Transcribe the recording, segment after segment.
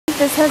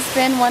This has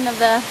been one of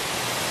the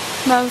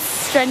most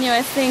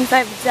strenuous things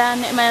I've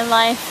done in my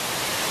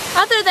life.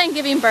 Other than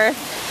giving birth,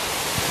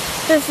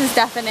 this is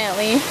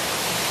definitely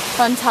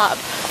on top.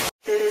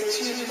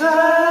 Good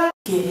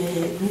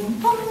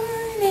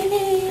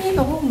morning!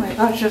 Oh my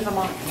gosh, there's a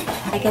moth.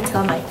 I get to go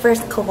on my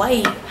first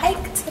Kauai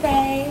hike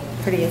today.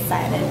 Pretty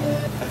excited.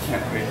 I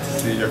can't wait to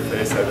see your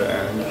face at the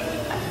end.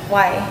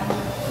 Why?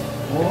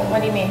 What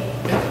do you mean?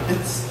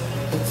 It's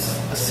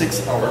a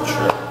 6-hour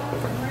trip.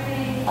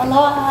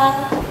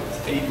 Aloha!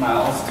 It's 8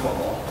 miles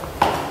total.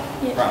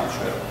 Yeah. Round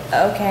trip.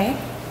 Okay.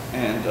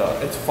 And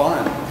it's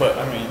fun, but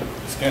I mean,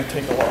 it's gonna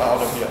take a lot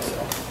out of you,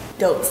 so.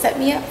 Don't set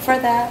me up for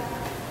that.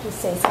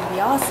 Just say it's gonna be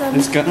awesome.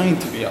 It's going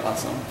to be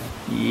awesome.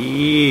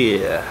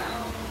 Yeah.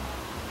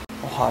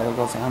 Ohio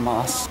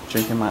gozaimasu.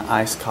 Drinking my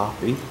iced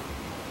coffee.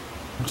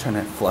 I'm trying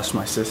to flush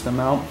my system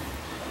out.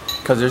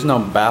 Because there's no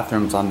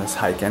bathrooms on this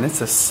hike, and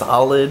it's a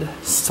solid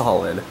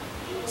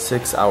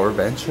 6-hour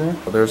venture.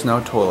 There's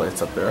no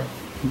toilets up there.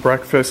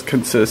 Breakfast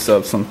consists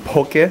of some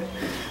poke. I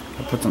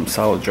put some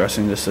salad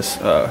dressing just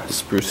to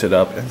spruce it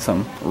up, and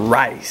some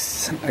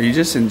rice. Are you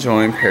just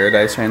enjoying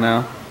paradise right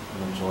now?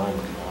 I'm enjoying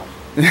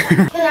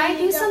it. Can I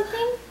do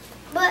something?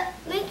 But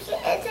make it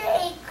as an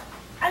egg.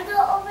 I go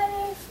over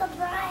there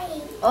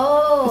surprise.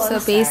 Oh, so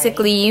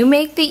basically you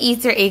make the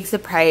Easter egg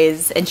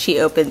surprise and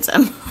she opens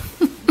them.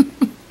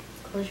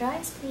 Close your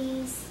eyes,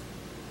 please.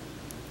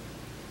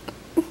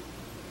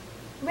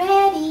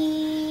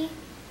 Ready.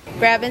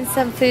 Grabbing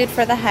some food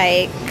for the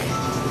hike.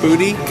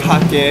 Booty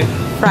kake.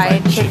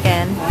 Fried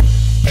chicken.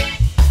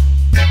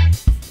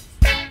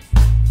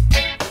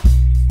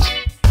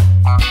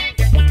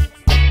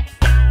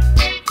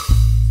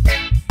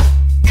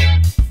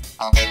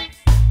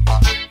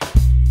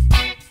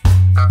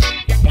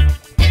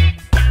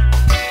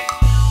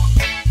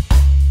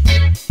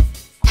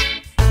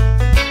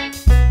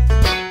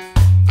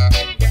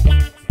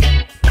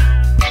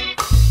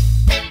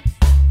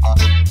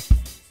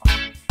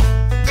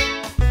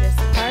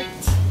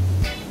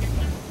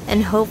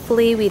 And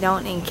hopefully we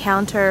don't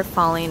encounter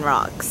falling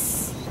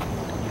rocks.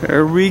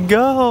 Here we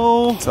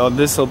go. So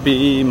this will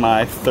be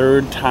my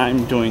 3rd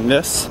time doing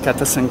this. Got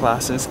the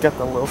sunglasses, got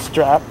the little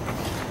strap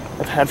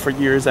I've had for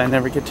years I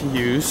never get to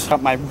use.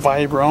 Got my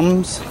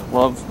Vibrams,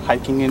 love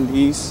hiking in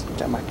these.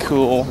 Got my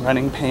cool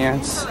running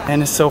pants.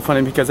 And it's so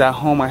funny because at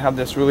home I have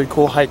this really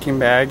cool hiking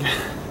bag. I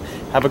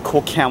have a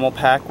cool camel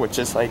pack, which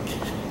is like,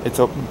 it's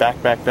a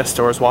backpack that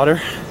stores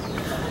water.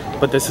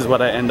 But this is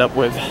what I end up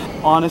with.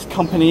 Honest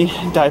Company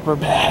diaper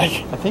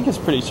bag. I think it's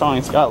pretty strong.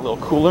 It's got a little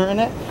cooler in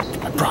it.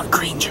 I brought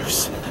green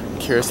juice. I'm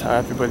curious how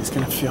everybody's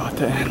gonna feel at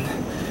the end.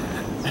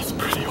 It's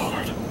pretty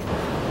hard.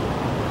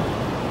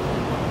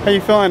 How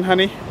you feeling,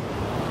 honey?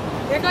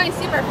 You're going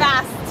super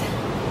fast.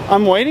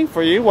 I'm waiting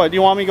for you. What, do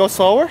you want me to go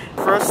slower?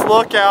 First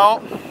look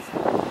out.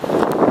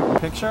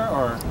 Picture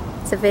or?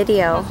 It's a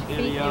video.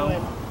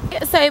 Video.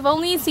 So I've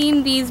only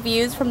seen these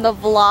views from the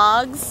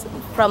vlogs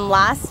from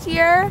last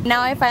year.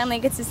 Now I finally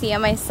get to see it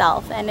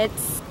myself, and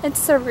it's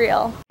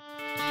surreal.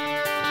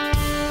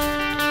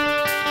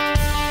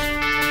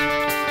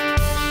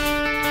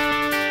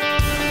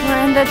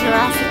 We're in the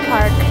Jurassic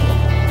Park.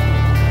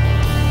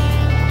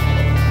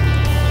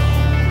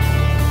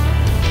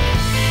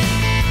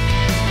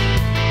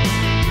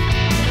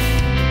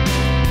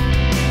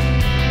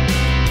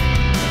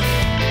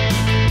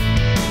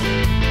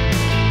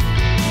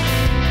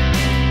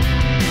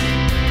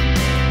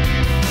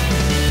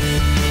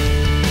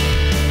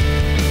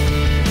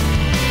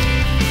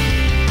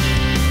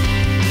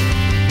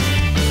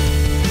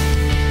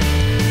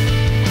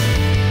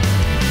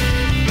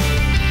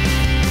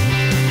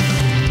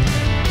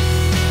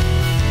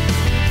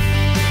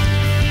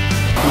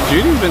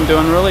 Judy's been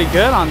doing really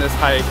good on this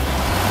hike.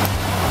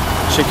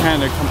 She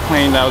kind of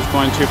complained I was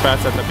going too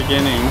fast at the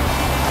beginning.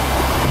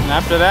 And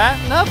after that,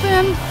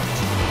 nothing.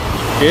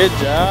 Good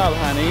job,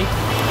 honey.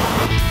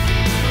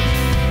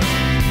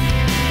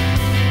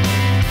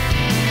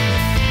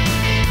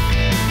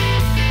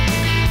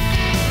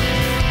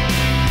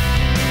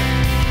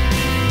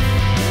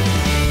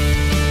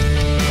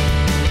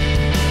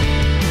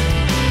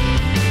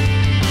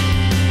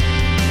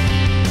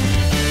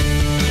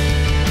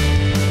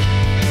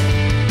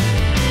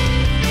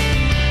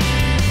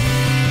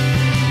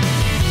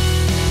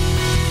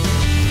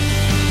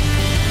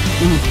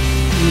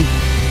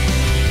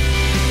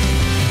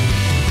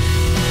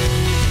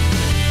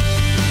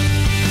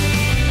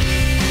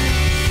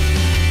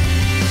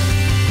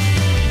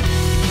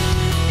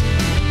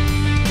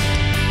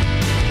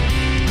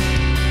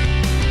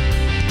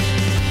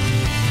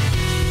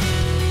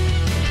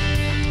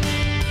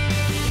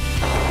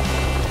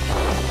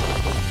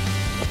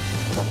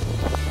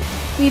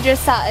 We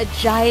just saw a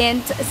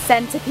giant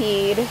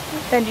centipede.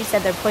 Benji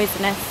said they're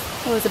poisonous.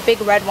 It was a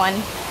big red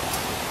one.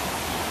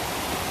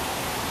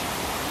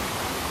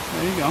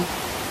 There you go.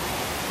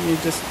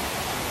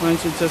 Why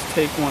don't you just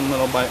take one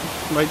little bite?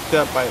 Right,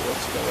 that bite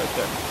looks good right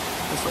there.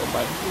 This little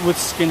bite. With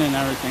skin and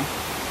everything.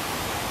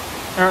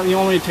 You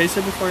want me to taste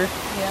it before you?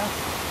 Yeah.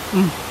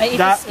 I eat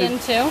the skin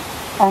too.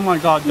 Oh my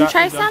god, that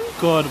try is some? a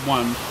good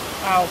one.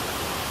 Ow.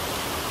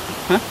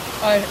 Huh?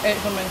 I ate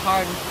something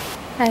hard.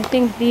 I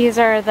think these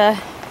are the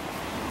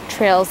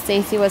trails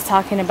Stacy was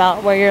talking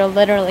about, where you're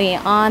literally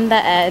on the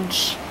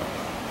edge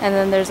and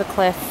then there's a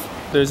cliff.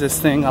 There's this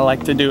thing I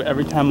like to do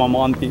every time I'm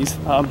on these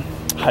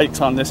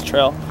hikes on this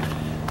trail,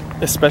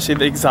 especially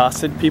the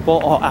exhausted people.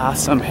 I'll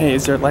ask them, hey,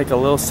 is there like a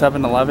little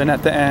 7-Eleven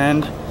at the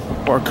end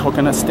or a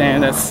coconut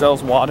stand that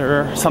sells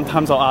water?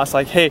 Sometimes I'll ask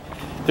like, hey,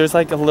 there's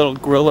like a little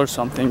grill or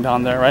something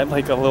down there, right?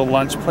 Like a little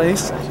lunch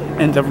place.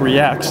 And the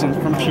reactions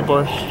from people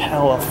are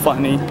hella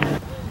funny.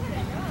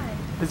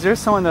 Is there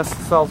someone that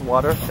sells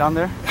water down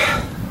there?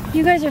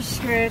 You guys are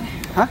screwed.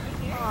 Huh?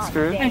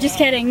 Screwed? I'm just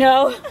kidding,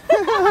 no.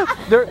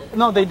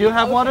 No, they do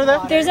have water there?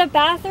 There's a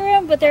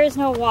bathroom, but there is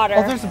no water.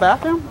 Oh, there's a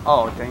bathroom?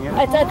 Oh, dang it.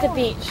 It's at the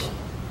beach.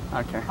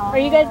 Okay. Are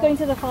you guys going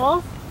to the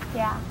falls?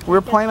 Yeah.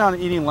 We're planning on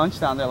eating lunch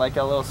down there, like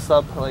a little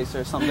sub place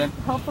or something.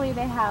 Hopefully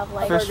they have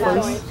like fish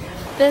place.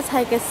 This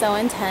hike is so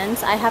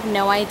intense. I have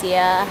no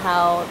idea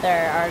how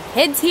there are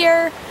kids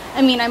here.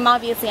 I mean, I'm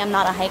not a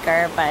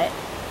hiker, but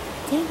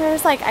dang,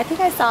 there's like, I think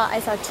I saw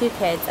 2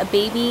 kids, a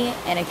baby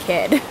and a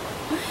kid.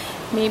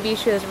 Maybe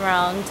she was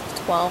around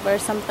 12 or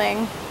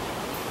something.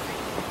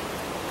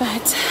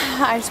 But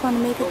I just want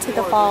to make it to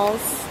the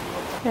falls.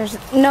 There's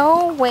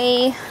no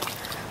way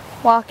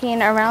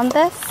walking around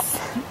this.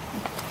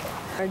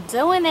 We're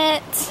doing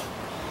it.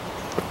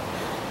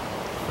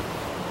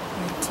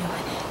 We're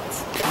doing it.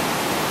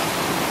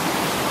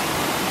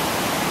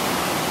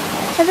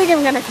 I think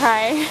I'm gonna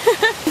cry.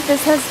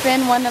 This has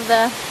been one of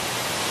the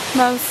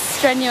most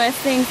strenuous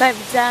things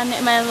I've done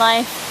in my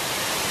life,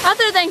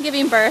 other than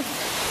giving birth.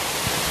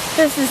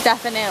 This is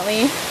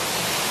definitely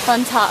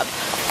on top.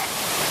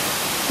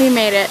 We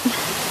made it.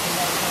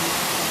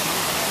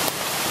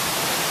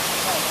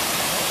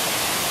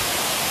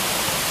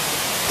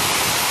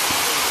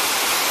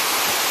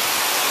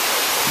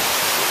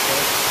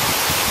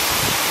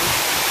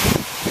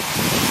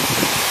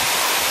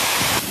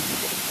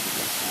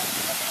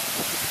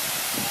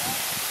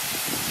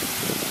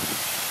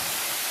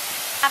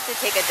 Have to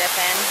take a dip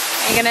in.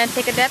 Are you gonna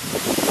take a dip?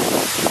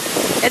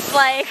 It's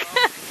like,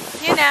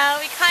 you know,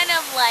 we kind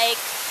of like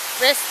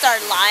risked our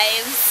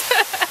lives.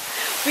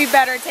 We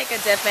better take a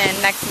dip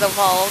in next to the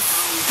falls.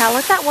 Now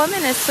look, that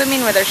woman is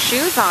swimming with her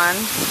shoes on.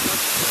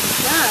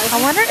 Yeah, I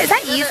wonder, is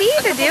that easy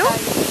to do? I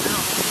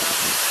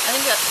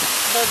think that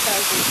those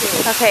guys do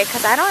too. Okay,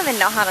 because I don't even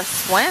know how to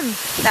swim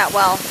that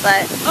well,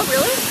 but... Oh,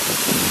 really?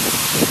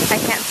 I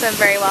can't swim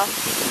very well.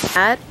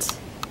 That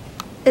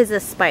is a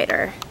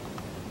spider.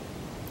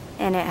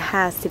 And it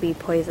has to be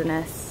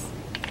poisonous.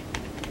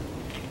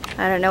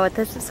 I don't know what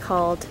this is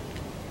called,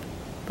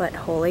 but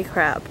holy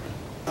crap.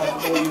 Can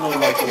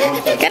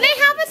I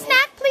have a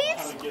snack,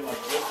 please?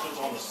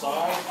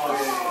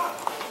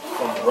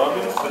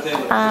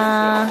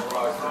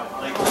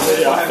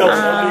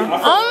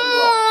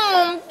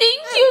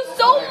 Thank you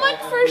so much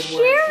for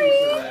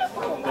sharing.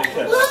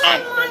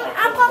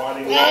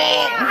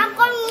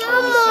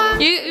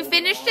 You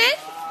finished it?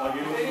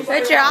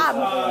 Good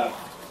job.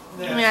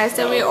 Yeah,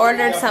 so we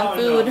ordered some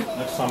food,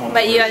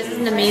 but you guys, it's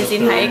an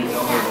amazing hike.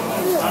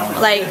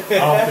 Like,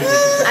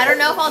 I don't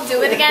know if I'll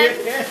do it again,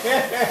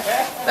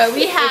 but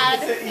we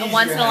had a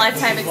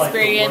once-in-a-lifetime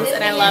experience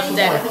and I loved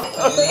it.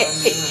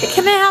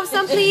 Can I have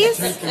some, please?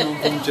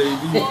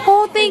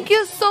 Oh, thank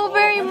you so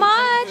very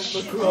much.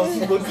 Look who else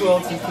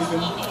is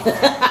cooking.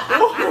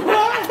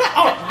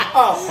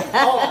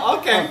 Oh,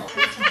 okay.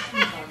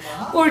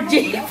 Or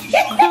JB.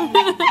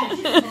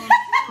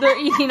 They're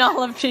eating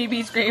all of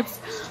JB's grapes.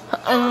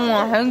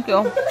 Oh, thank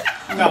you.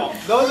 No,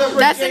 those are for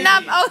That's JB.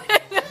 enough.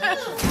 Okay.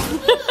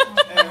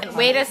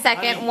 Wait a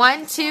second.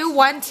 1, 2,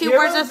 1, 2.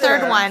 Where's the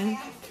third one?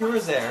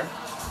 Kira's there.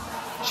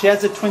 She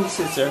has a twin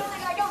sister.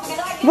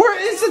 Where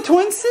is the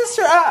twin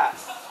sister at?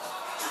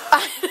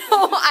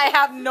 I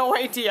have no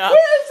idea.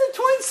 Where is the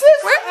twin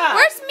sister at?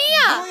 Where's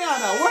Mia?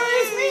 Juliana, where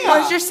is Mia?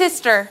 Where's your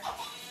sister?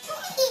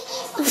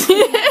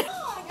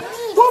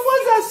 What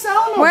was that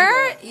sound?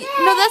 Where?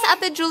 No, that's at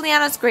the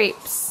Juliana's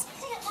grapes.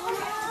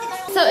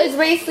 So is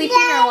Ray sleeping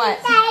or what?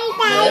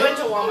 They went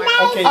to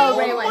Walmart. Okay, Oh,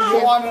 Ray went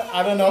too.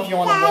 I don't know if you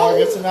want to vlog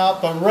this or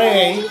not, but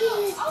Ray,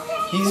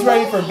 he's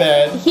ready for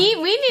bed. We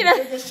need He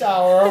took a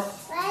shower.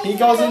 He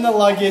goes in the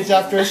luggage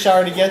after a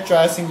shower to get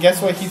dressed, and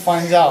guess what he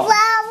finds out?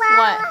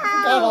 What?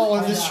 Got all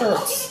of his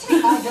shirts.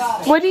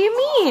 What do you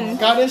mean?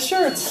 Got his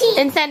shirts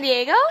In San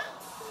Diego?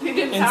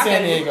 in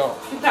San Diego.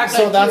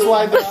 So that's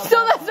why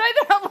So that's why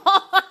they're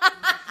all.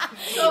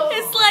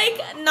 It's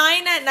like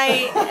 9 at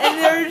night and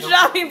they're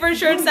shopping for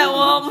shirts at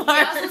Walmart.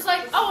 Jess was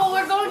like, oh, well,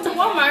 we're going to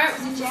Walmart.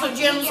 So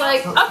Jen was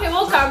like, okay,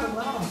 we'll come.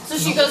 So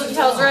she goes and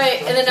tells Ray,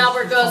 and then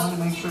Albert goes,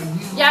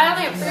 yeah, I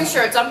only have 3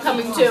 shirts. I'm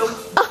coming too.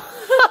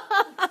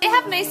 They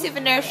have nice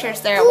souvenir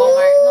shirts there at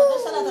Walmart. No,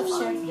 there's another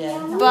shirt there.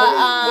 But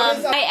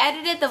I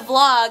edited the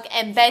vlog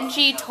and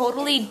Benji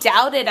totally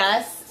doubted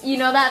us. You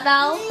know that,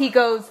 Val? He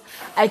goes,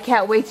 I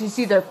can't wait to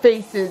see their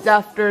faces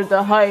after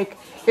the hike.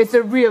 It's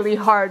a really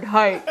hard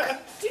hike.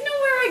 Do you know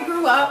where I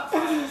grew up?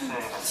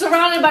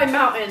 surrounded by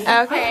mountains.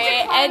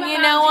 Okay, and you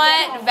know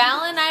what?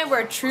 Val and I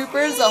were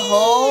troopers the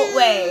whole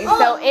way.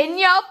 So in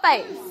your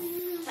face.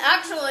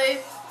 Actually,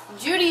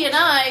 Judy and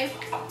I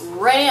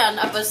ran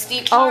up a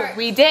steep part. Oh,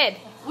 we did.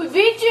 We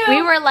beat you.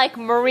 We were like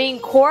Marine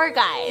Corps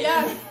guys.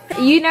 Yeah.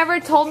 You never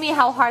told me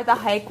how hard the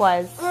hike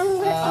was.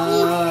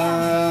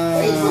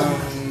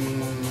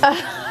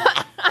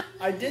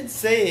 I did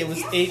say it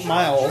was 8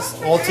 miles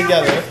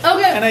altogether.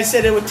 Okay. And I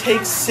said it would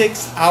take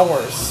 6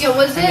 hours. Yeah,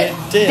 was And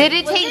it? did. Did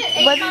it Was take? it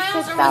 8 Was miles it 6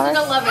 or was hours?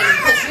 it 11?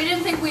 Because we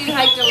didn't think we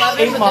hiked 11,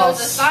 8 but miles. there was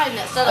a sign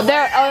that said 11.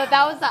 There. Oh,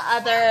 that was the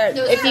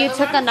other. was If the you other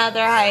took one?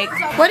 another hike.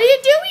 What are you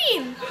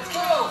doing?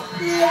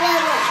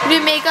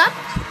 Do makeup?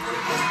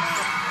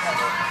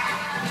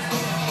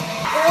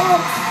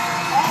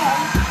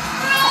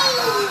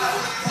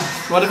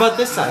 What about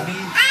this side?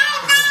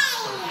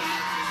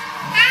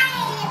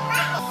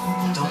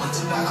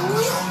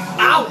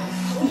 Ow!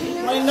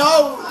 My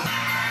nose!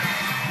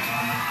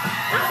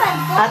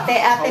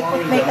 Ate,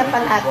 put makeup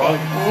on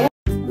ate.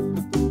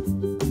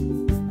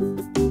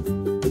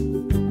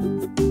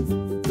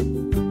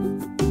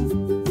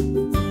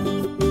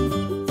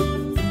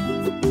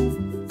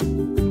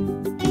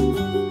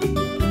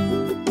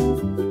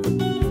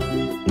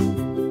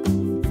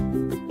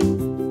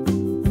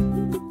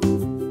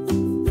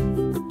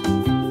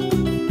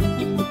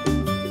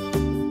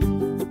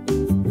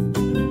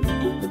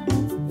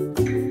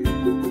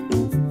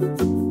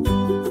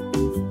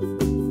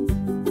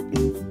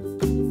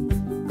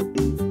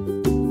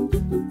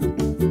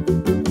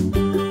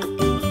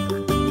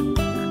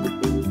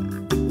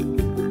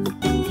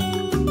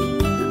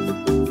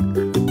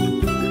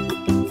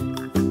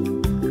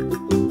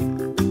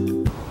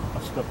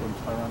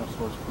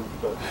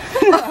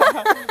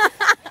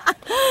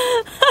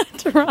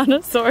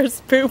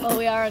 Tyrannosaurus poop. Oh,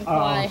 we are in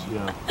Kauai.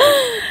 Yeah.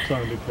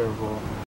 Trying to be careful.